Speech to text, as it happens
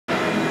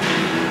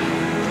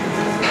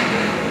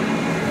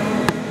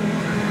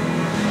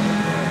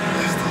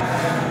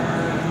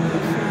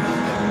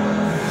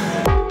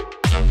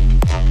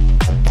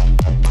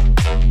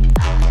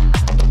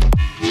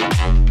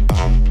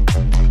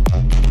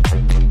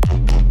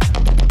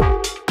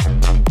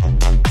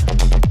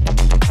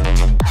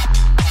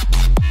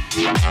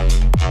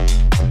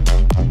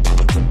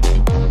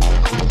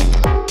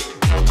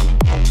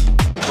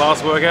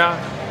last workout?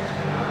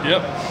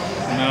 Yep.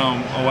 And then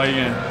I'm away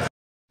again.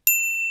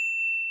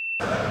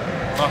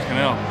 Fucking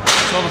hell.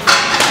 It's not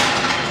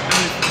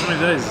how many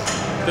days?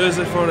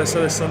 Thursday, Friday,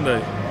 Saturday, Sunday,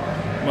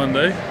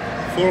 Monday.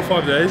 4 or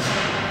 5 days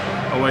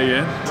away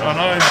again. I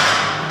know a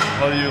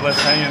lot of you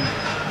left hanging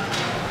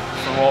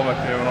for a while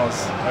back there when I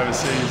was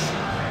overseas.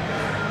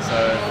 So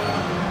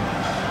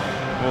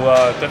we'll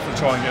definitely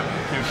try and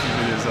keep a few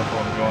videos up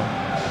while I'm gone.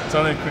 It's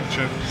only a quick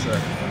trip, so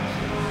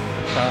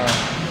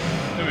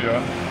here we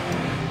are.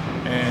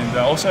 And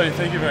also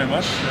thank you very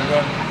much to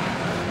everyone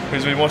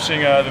who's been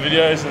watching the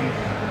videos,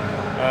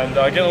 and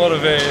I get a lot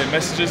of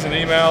messages and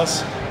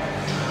emails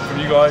from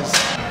you guys,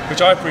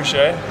 which I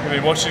appreciate. We've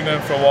been watching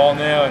them for a while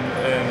now, and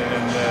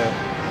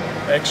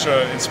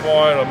extra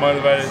inspired or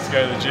motivated to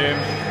go to the gym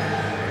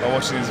by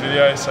watching these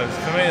videos. So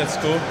for me, that's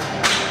cool.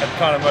 It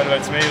kind of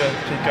motivates me to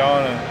keep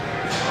going and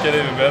get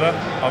even better.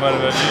 I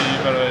motivate you,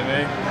 you motivate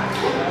me.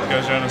 It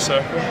goes around in a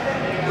circle.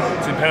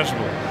 It's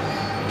impenetrable.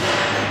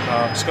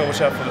 Just gotta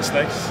watch out for the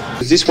snakes.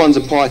 This one's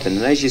a python,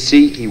 and as you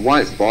see, he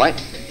won't bite.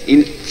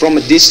 From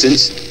a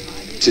distance,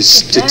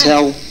 to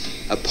tell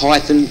a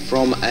python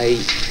from a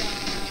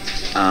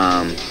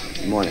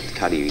you might have to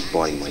cut here, he's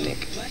biting my neck.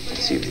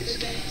 Let's see what it is.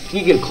 Can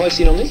you get a close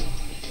in on this?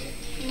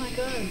 Oh my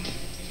god.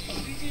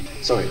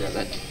 Sorry about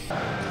that.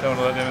 Don't want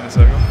to let them in the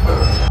circle.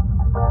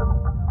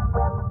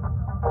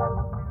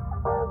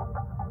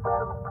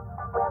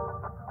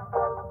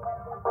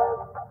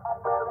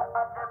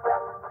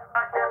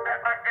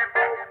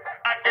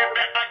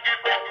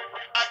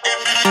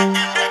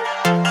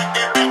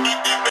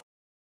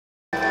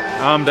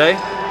 Arm day?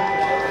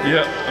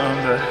 Yeah,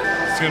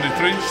 it's going to do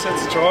 3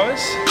 sets of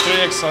tries,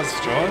 3 exercises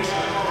of tries,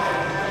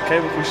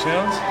 cable push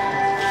downs.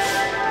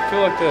 I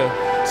feel like the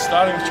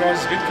starting with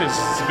tries is good because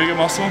it's a bigger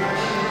muscle,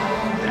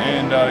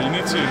 and you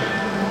need to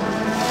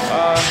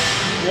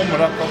warm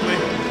it up properly,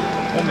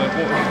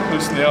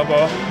 loosen the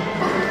elbow.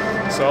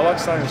 So I like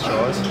starting with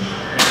tries, and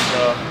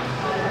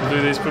we'll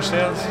do these push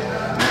downs,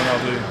 and then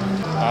I'll do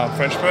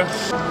French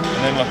press,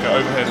 and then like an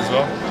overhead as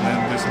well, and then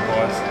do some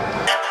biceps.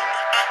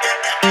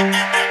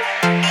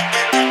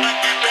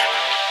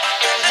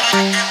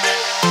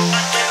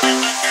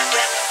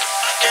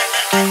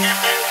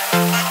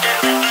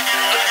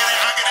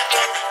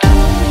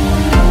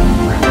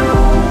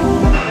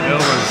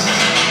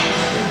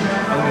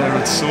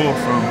 Sore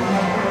from, I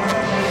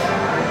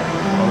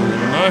don't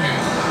even know,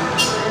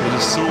 they're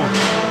just sore.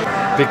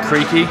 Bit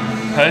creaky.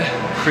 Hey?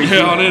 Creaky.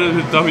 Yeah, I needed a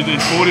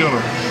WD-40 on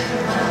them.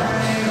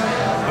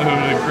 A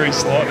little bit of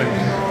grease lightning.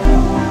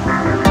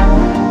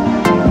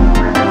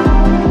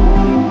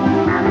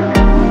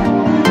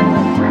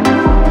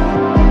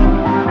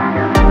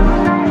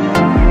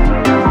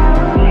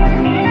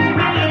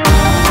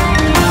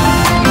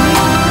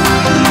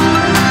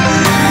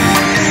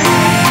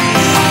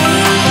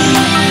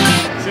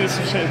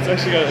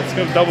 It's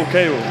got a double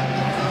cable,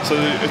 so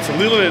it's a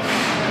little bit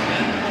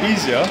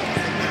easier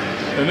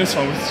than this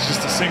one, which is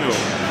just a single.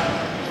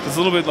 It's a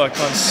little bit like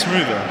kind of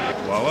smoother.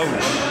 Wow,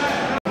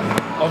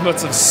 I've got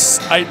some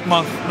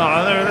 8-month.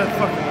 No, they're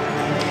fucking.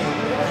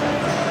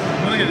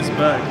 I'm gonna get this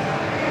bag.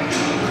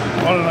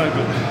 I don't know,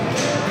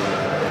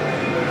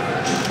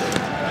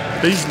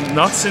 but these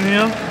nuts in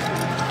here,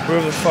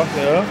 wherever the fuck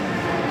they are.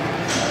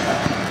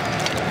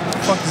 What the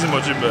fuck is in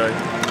my gym bag?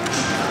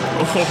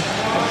 Oh.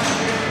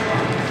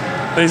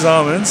 These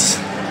almonds,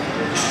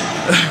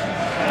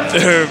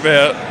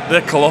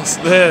 they're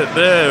colossal,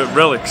 they're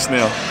relics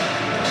now.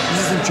 Is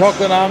this some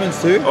chocolate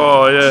almonds too?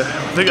 Oh yeah,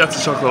 I think that's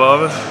a chocolate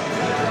almond.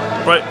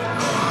 Right,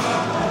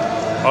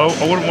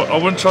 I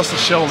wouldn't trust the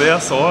shell on the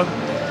outside,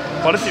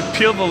 but if you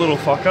peel the little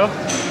fucker,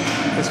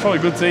 it's probably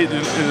good to eat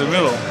in the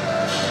middle.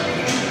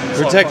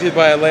 Protected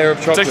by a layer of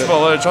chocolate. Protected by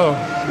a layer of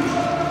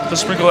chocolate.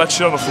 Just sprinkle that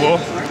shit on the floor.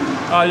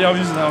 Yeah, I'm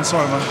using that one,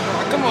 sorry man.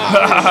 Oh, come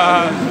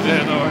on!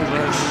 Yeah, no worries.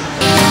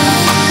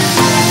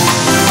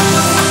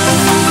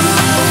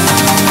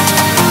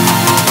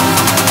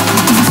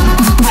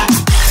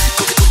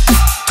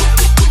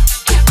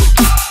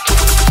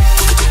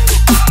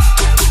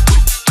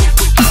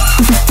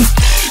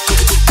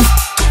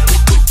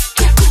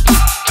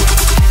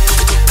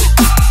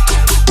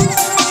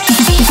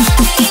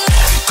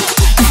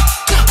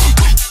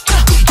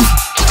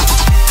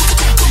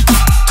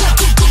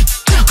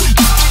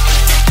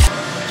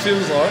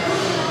 Feels like,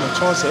 my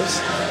triceps,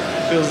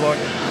 feels like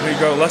when you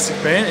go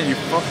elastic band and you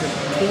fucking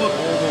pull it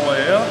all the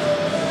way out.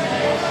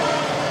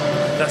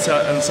 That's how,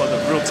 and it's like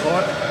real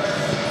tight.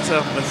 That's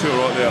how they feel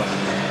right now.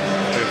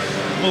 Like a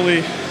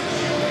fully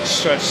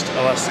stretched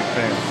elastic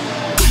band.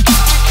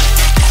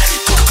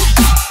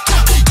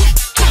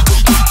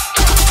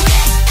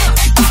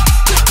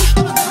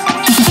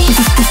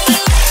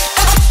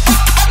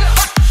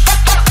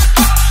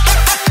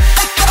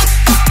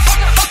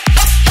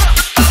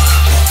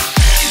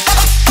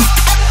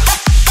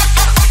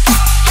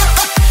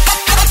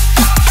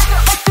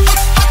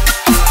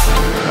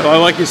 I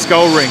like your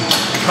skull ring.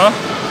 Huh?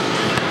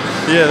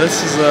 Yeah,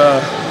 this is,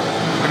 I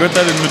got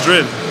that in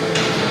Madrid.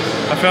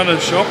 I found a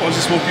shop, I was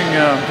just walking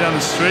down the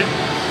street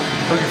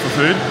looking for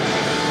food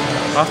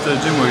after the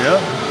gym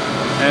workout,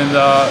 and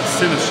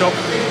see the shop.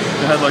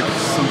 They had like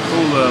some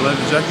cool leather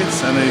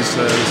jackets and these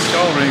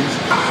skull rings.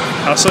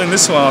 I was selling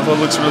this one. I thought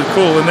it looks really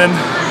cool, and then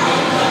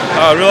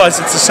I realised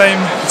it's the same.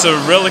 It's a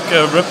replica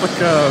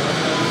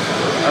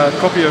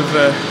copy of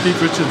Keith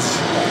Richards'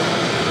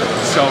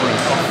 skull ring.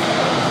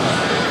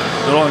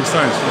 The Rolling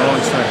Stones. The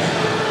Rolling Stones.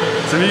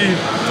 So if you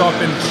type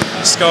in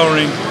skull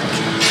ring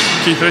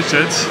Keith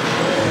Richards,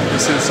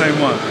 you'll see the same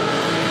one.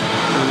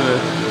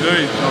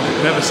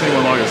 I've never seen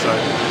one like it, so I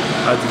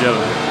had to get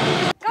it.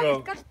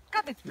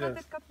 Cut it.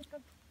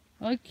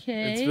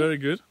 Okay. It's very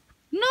good.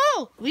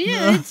 No,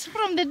 yeah, it's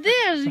from the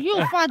deers, you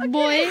fat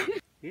boy.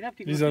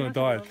 He's on a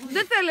diet.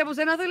 Δεν θέλει από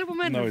σένα, θέλει από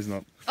μένα. No, he's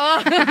not.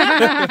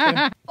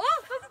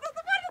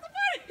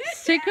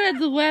 Secret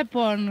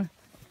weapon.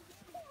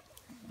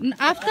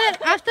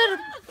 After.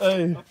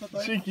 Hey,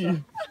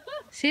 cheeky.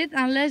 Sit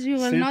unless you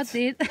will Sit. not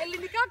eat.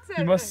 Ελληνικά You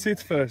ξέρετε. must sit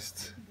first.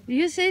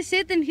 You say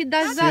sit and he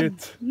does that.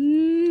 Sit.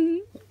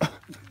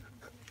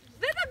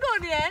 Δεν τα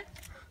κόνει,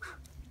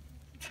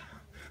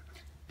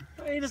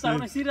 Είναι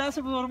σαν σειρά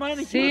από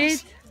ορμάνι. Sit.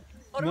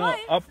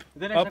 Ορμάει. No, up.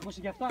 Δεν έχεις Up. ακούσει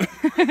γι' αυτά.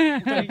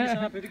 Το έγινε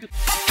ένα παιδί και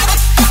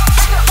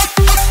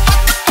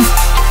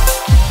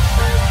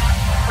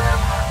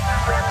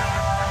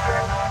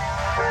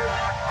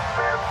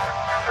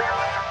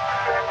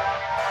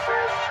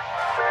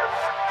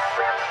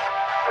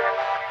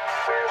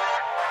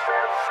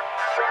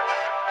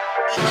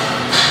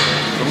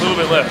A little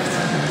bit left.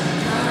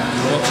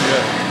 There's a lot to go.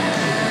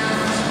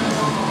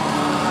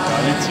 I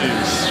need to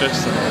stretch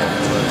them a lot.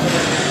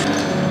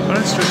 I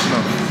don't stretch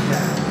enough.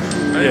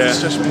 I need to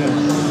stretch more.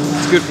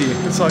 It's good for you.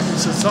 It's like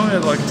it's something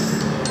that like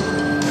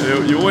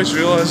you always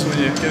realise when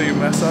you're getting a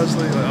massage,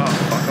 like oh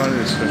fuck, I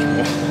need to stretch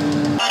more.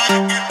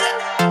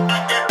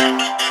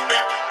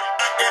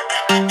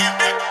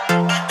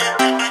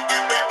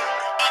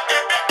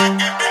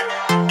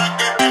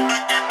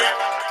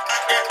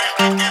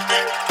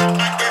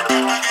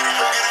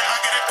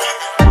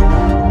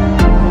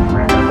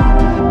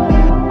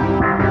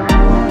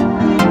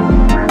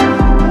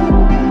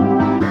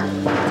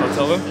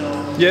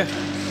 Yeah.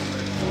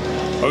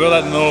 I got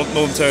that in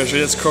Northern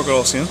Territory, that's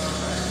crocodile skin.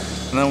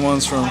 And that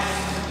one's from,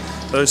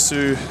 those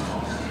two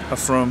are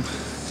from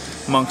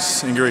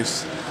monks in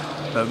Greece.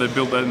 They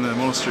built that in the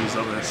monasteries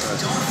up there, so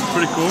it's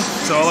pretty cool.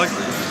 So I like,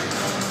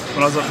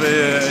 when I was up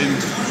there in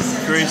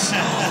Greece,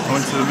 I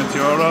went to the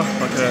Meteora,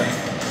 like a,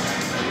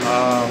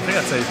 I think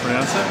that's how you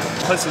pronounce it.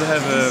 A place where they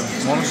have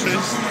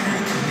monasteries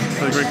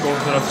for the Greek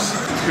Orthodox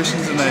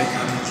Christians, and they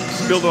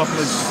build them up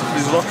in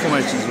these rock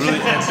formations, really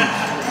epic,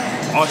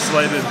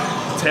 isolated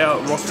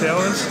rock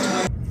towers.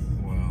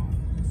 Wow.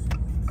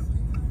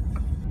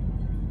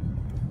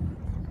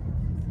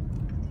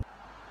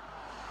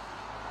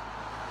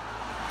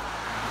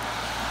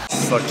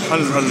 It's like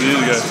hundreds and hundreds of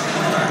years ago.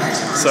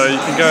 So you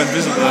can go and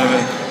visit them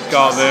and go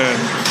out there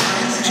and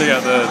check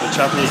out the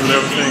chapels and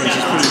everything, which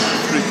is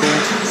pretty cool.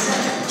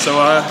 So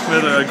I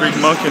met a Greek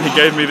monk and he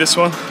gave me this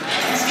one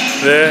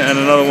there, and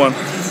another one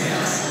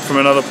from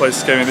another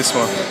place gave me this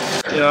one.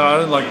 Yeah, I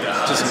don't like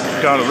just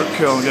going to rip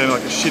curl and getting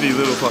like a shitty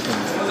little fucking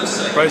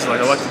bracelet.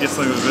 Like I like to get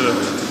something with a bit of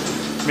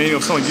meaning.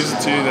 If someone gives it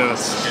to you, then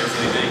it's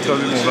got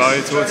a bit more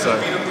value to it. So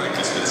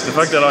the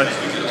fact that I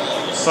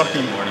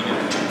fucking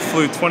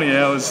flew 20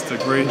 hours to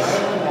Greece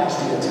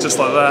just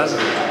like that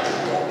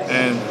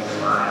and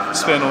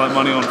spent all that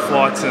money on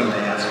flights and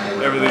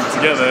everything to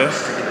get there,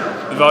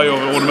 the value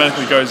of it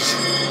automatically goes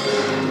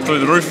through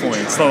the roof for me.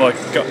 It's not like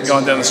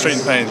going down the street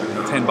and paying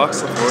 $10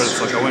 for it. It's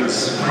like I went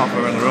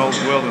halfway around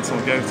the world and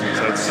someone gave it to me,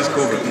 so it's just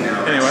cool. But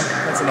anyway,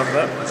 that's enough of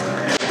that.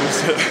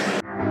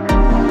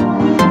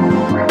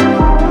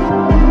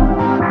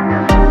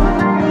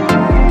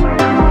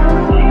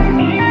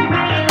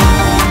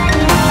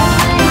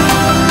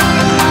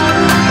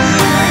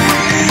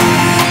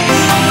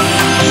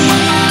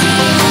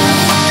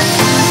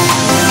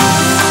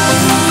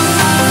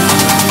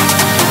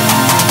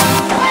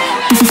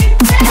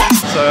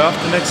 So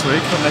after next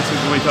week, not next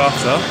week, the week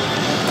after,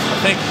 I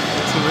think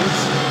 2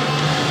 weeks,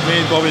 me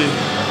and Bobby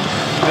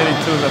meeting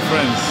two of our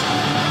friends,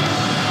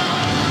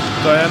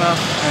 Diana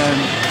and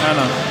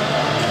Anna.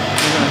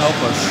 They're going to help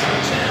us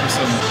with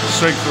some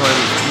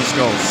strength-related fitness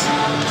goals,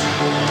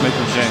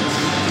 making gains.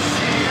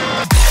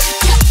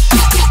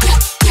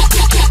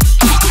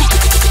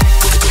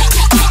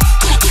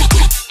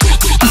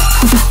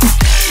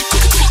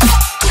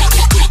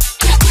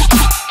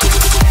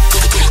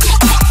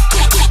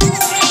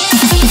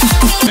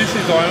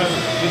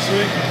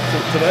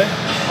 Today?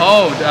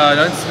 Oh, no, I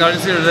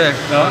didn't see her today.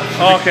 No?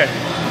 Oh, okay.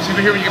 She'll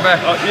be here when you get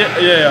back.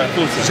 Yeah,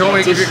 cool. She'll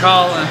wait, give you a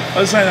call. I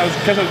was saying I was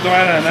catching up with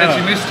Diana and Anna.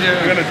 Since you missed you.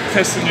 We're going to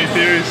test some new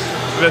theories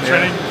about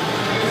training.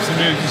 Some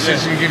new She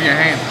can give you a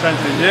hand.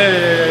 training.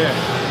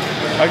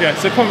 Yeah. Okay,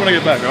 so probably when I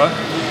get back, right?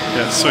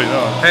 Yeah, sweet.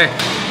 All right. Hey.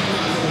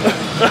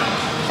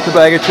 The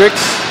bag of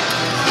tricks.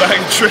 Bag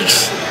of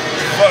tricks.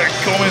 Fuck,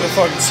 call me the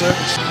fucking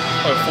circus.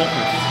 Oh,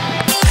 forklift.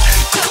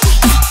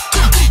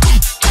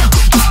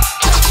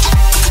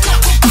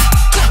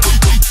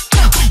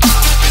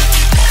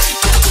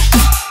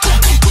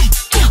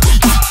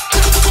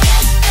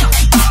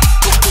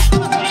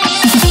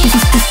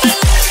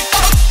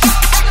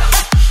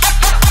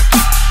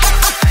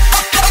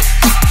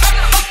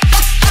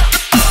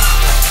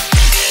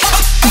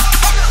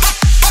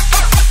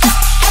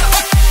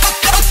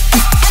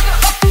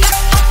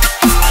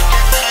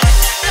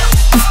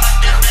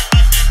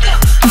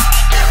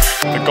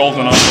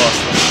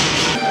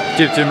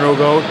 Dipped in real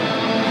gold.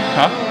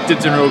 Huh?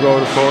 Dipped in real gold,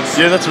 of course.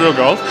 Yeah, that's real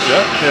gold.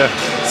 Yeah. Yeah.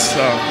 It's,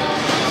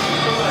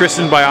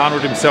 Christened by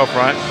Arnold himself,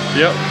 right?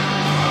 yep.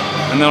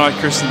 And then I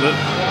christened it.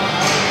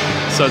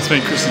 So it's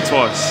been christened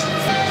twice.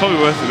 Probably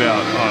worth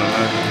about, I don't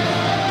know,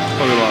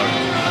 probably like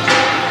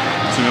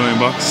 $2 million.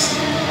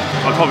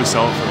 I'd probably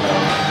sell it for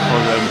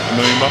probably about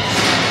 $1 million.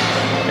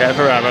 Yeah,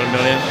 for around about $1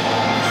 million.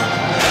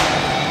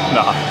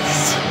 Nah,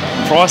 it's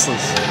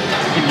priceless.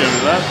 You can get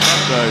rid of that.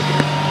 So,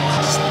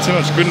 just too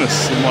much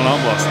goodness in one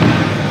arm blaster.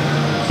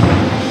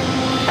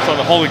 It's like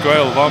the holy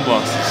grail of arm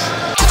blasters.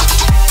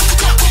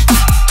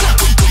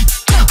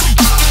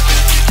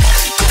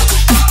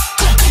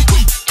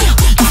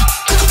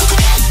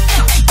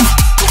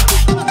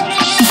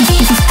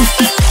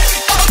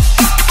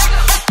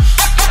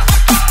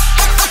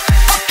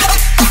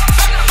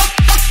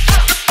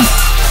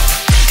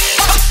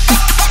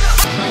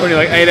 Only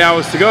like 8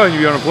 hours to go and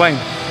you'll be on a plane.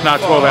 Nah,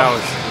 12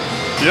 hours.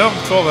 Yep,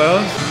 12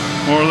 hours.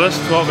 More or less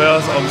 12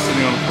 hours I'm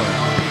sitting on a plane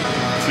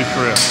to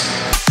Korea.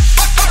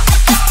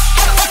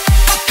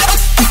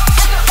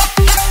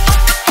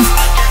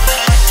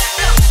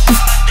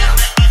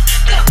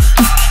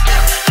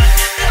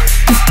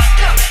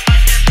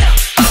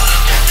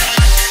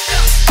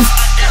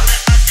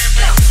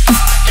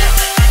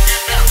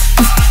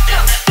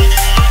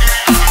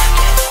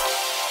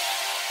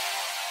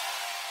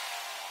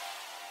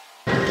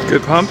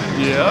 Good pump?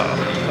 Yeah,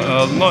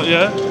 not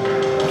yet.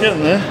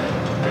 Getting there.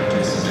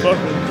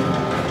 Fucking.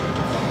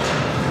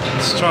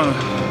 Just trying to.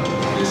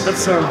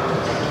 That's a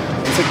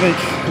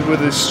technique where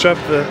they strap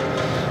the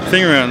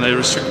thing around, they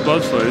restrict the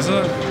blood flow, isn't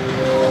it?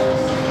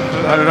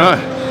 I don't know.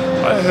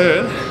 I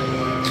heard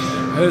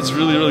it's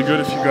really, really good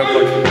if you grab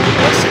like an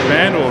elastic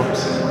band or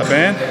a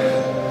band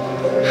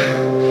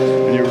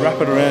and you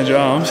wrap it around your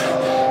arms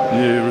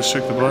and you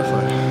restrict the blood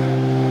flow.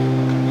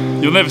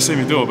 You'll never see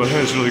me do it, but I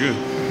heard it's really good.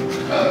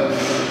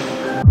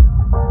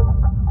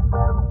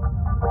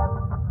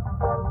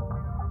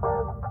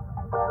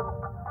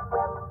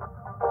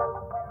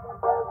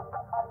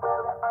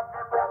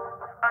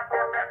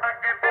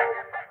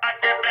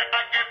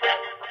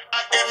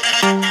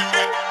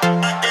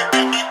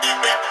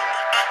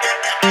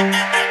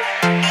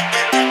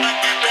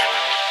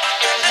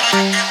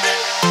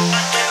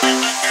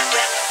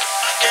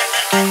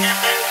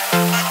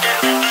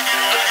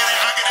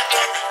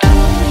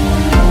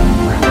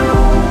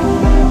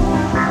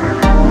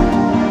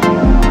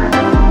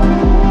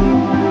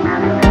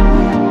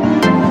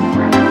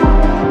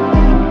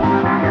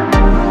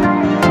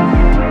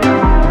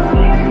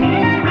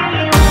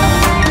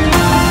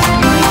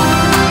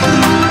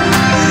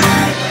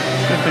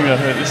 I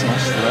hurt this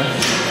much today.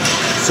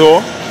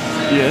 Sore?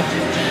 Yeah.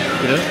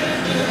 Yeah.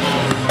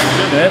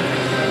 Get there.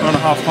 We're on a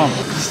half pump.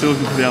 Still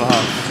looking for the other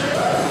half.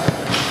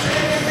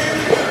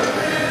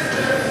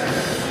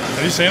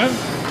 Have you seen it?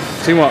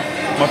 Seen what?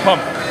 My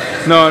pump.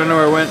 No, I don't know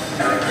where it went.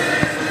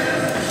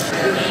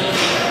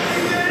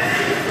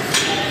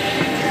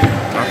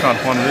 I can't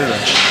find it either.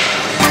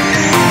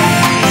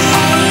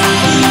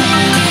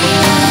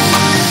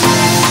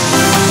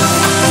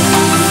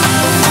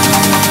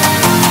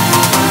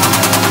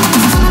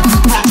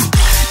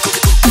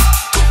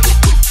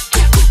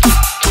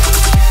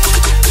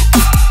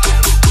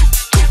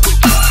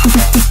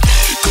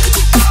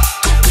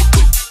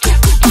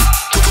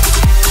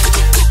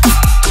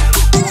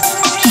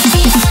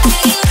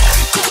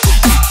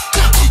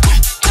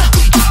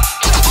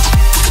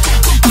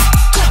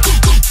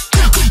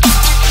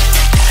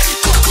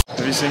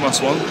 See my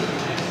swan?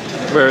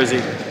 Where is he?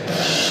 He's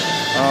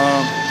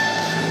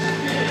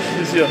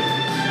here.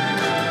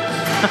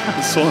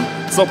 The swan.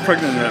 It's not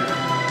pregnant yet.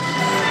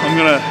 I'm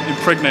gonna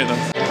impregnate them.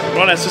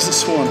 Right now it's just a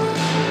swan.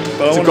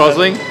 But It's a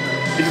gosling?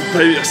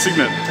 Maybe a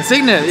cygnet. A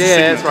cygnet? Yeah,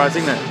 Cygnet. that's right, a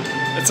cygnet.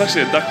 It's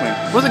actually a duckling.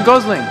 What's a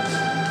gosling?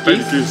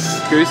 Baby Geese? goose.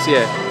 Goose,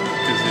 yeah.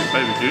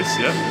 Baby goose,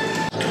 yeah.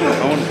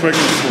 I want a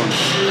pregnant swan.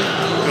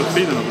 Gotta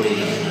feed them a little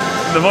bit.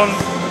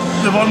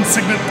 The one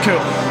cygnet kill.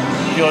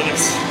 You go like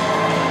this.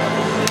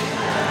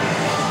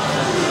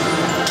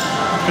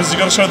 Because you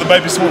got to show the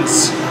baby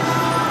swans.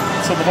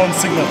 So the one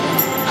signal.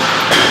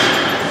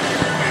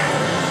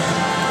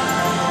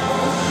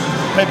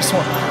 Baby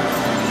swan.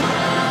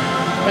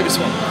 Baby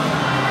swan.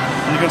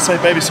 And you got to say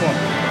baby swan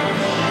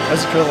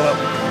as you curl it up.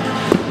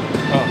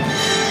 Oh.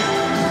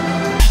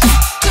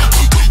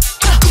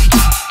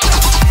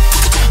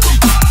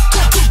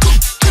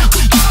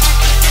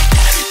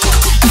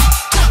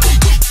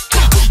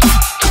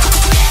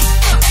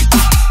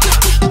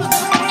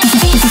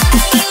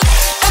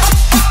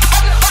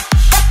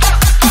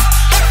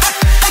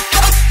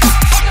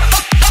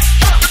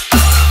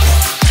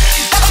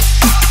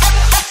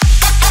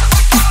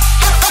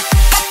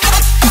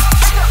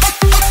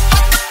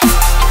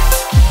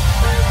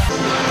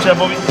 Yeah,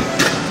 Bobby.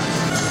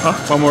 Huh?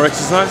 One more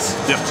exercise?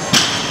 Yep.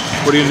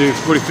 What are you gonna do?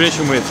 What are you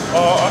finishing with?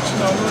 Oh, actually,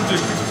 no, I'm going to do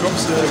quick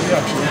drops there,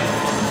 yeah, actually.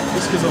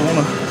 Just because I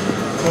want to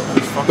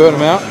properly fuck Burn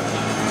them out?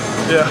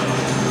 Yeah.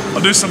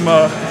 I'll do some,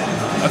 a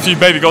few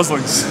baby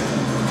goslings.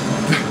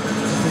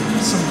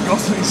 Some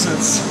gosling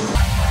sets.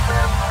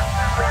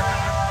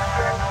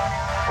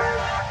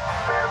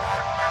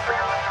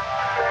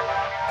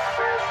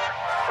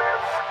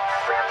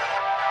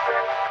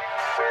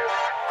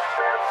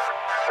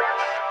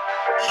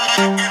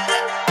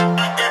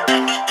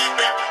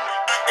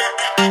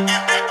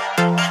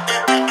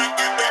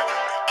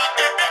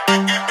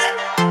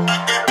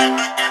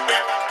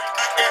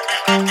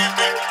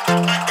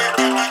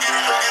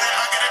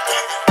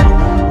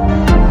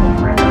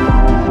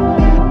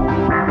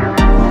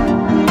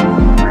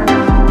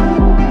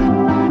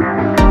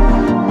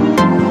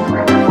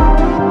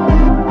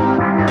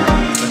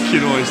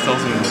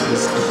 Tells me,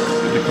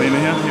 the cleaner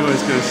here, he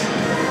always goes,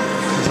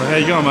 he's like, how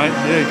you going, mate?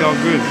 Yeah, going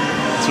good.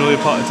 It's really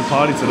it's a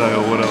party today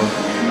or whatever.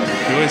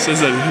 He always says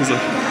that. He's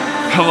like,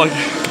 I'm like,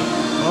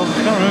 oh,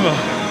 I can't remember.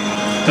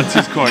 That's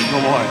his quote,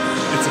 not lie.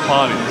 It's a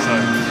party, so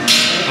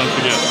don't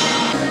forget.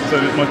 So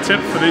my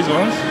tip for these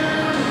ones,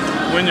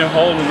 when you're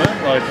holding it,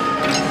 like,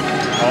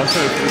 I'll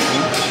show you this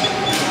one.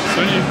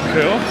 So when you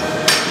curl,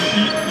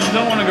 you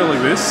don't want to go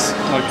like this.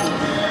 Like,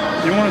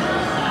 you want to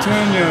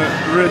turn your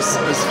wrist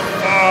as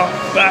far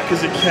back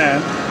as you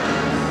can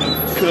and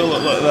curl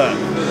it like that.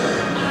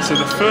 So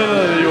the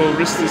further your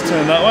wrist is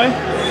turned that way,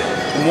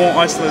 the more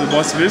isolated the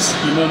bicep is,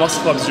 the more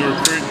muscle fibers you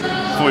recruit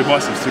for your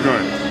biceps to grow.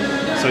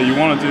 So you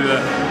want to do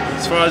that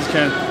as far as you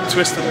can,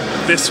 twist it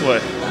this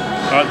way.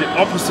 Right, the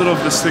opposite of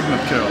the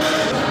signet curl.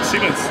 The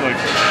signet's like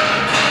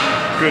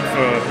good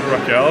for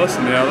brachialis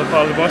and the other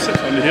part of the biceps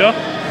under here,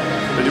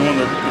 but you want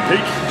the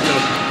peak, you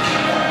gotta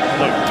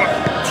like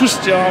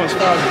twist your arm as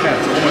far as you can,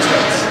 so it almost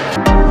hurts.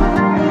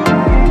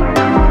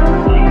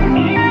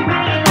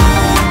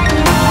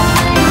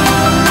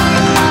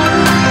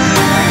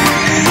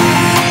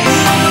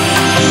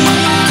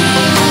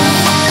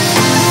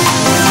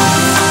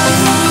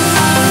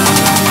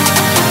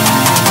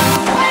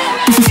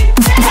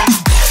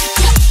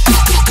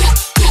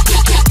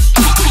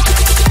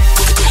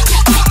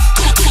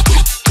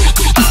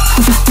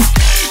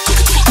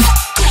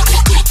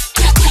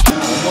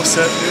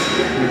 Set,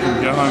 we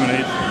can go home and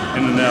eat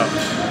in and out.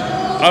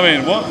 I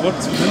mean,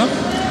 what's dinner?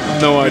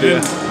 No idea.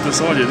 We didn't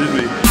decide yet, did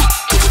we?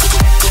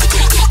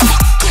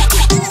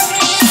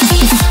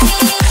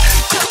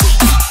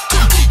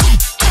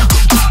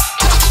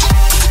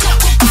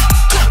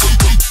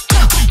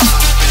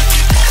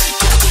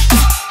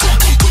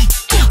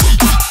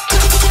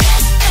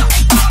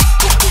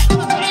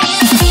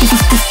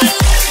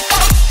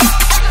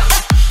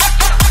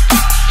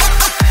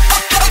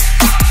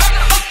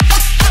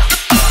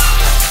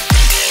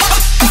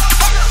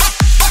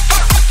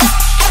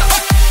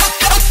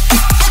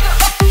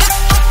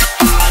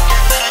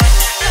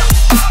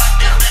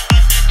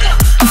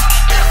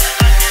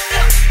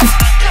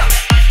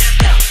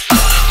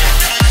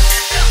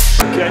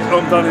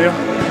 I'm done here.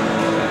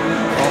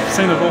 I've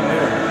seen it all.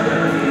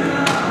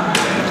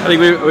 I think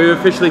we've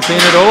officially seen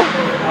it all.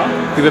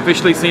 Huh? We've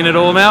officially seen it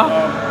all now.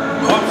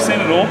 I've seen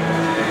it all,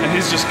 and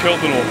he's just curled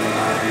it all.